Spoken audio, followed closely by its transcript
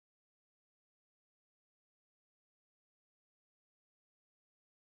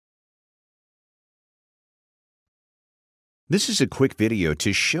This is a quick video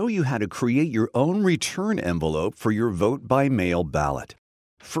to show you how to create your own return envelope for your vote-by-mail ballot.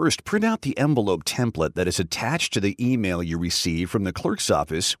 First, print out the envelope template that is attached to the email you receive from the clerk's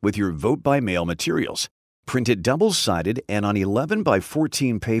office with your vote-by-mail materials. Print it double-sided and on 11 by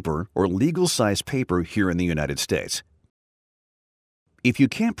 14 paper or legal-size paper here in the United States. If you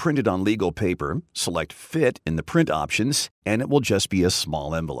can't print it on legal paper, select Fit in the print options and it will just be a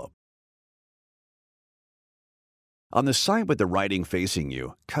small envelope. On the side with the writing facing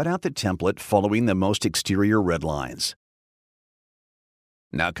you, cut out the template following the most exterior red lines.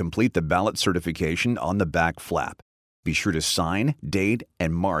 Now complete the ballot certification on the back flap. Be sure to sign, date,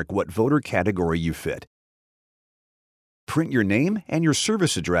 and mark what voter category you fit. Print your name and your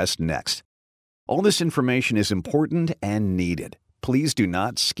service address next. All this information is important and needed. Please do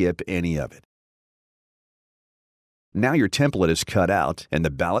not skip any of it. Now your template is cut out and the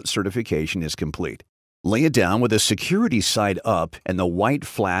ballot certification is complete. Lay it down with the security side up and the white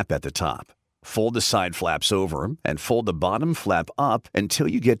flap at the top. Fold the side flaps over and fold the bottom flap up until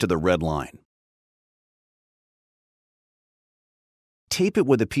you get to the red line. Tape it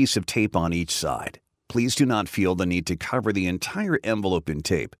with a piece of tape on each side. Please do not feel the need to cover the entire envelope in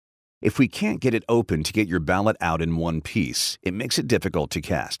tape. If we can't get it open to get your ballot out in one piece, it makes it difficult to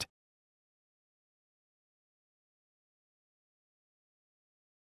cast.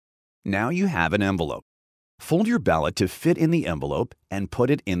 Now you have an envelope. Fold your ballot to fit in the envelope and put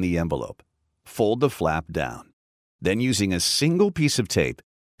it in the envelope. Fold the flap down. Then using a single piece of tape,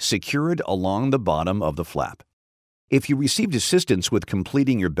 secure it along the bottom of the flap. If you received assistance with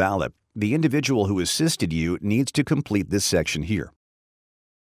completing your ballot, the individual who assisted you needs to complete this section here.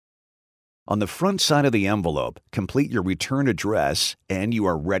 On the front side of the envelope, complete your return address and you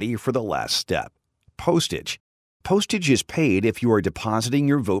are ready for the last step, postage. Postage is paid if you are depositing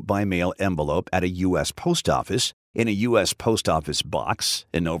your vote-by-mail envelope at a U.S. post office, in a U.S. post office box,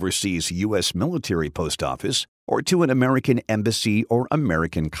 an overseas U.S. military post office, or to an American embassy or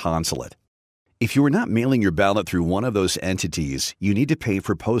American consulate. If you are not mailing your ballot through one of those entities, you need to pay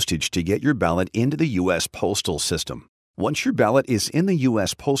for postage to get your ballot into the U.S. postal system. Once your ballot is in the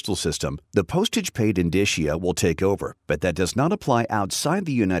U.S. postal system, the postage paid indicia will take over, but that does not apply outside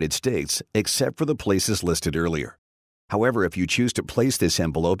the United States except for the places listed earlier. However, if you choose to place this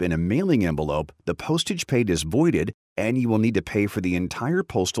envelope in a mailing envelope, the postage paid is voided and you will need to pay for the entire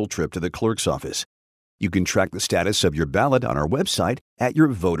postal trip to the clerk's office. You can track the status of your ballot on our website at your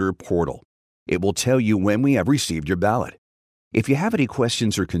voter portal. It will tell you when we have received your ballot. If you have any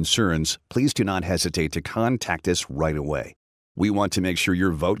questions or concerns, please do not hesitate to contact us right away. We want to make sure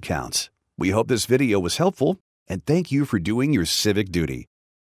your vote counts. We hope this video was helpful, and thank you for doing your civic duty.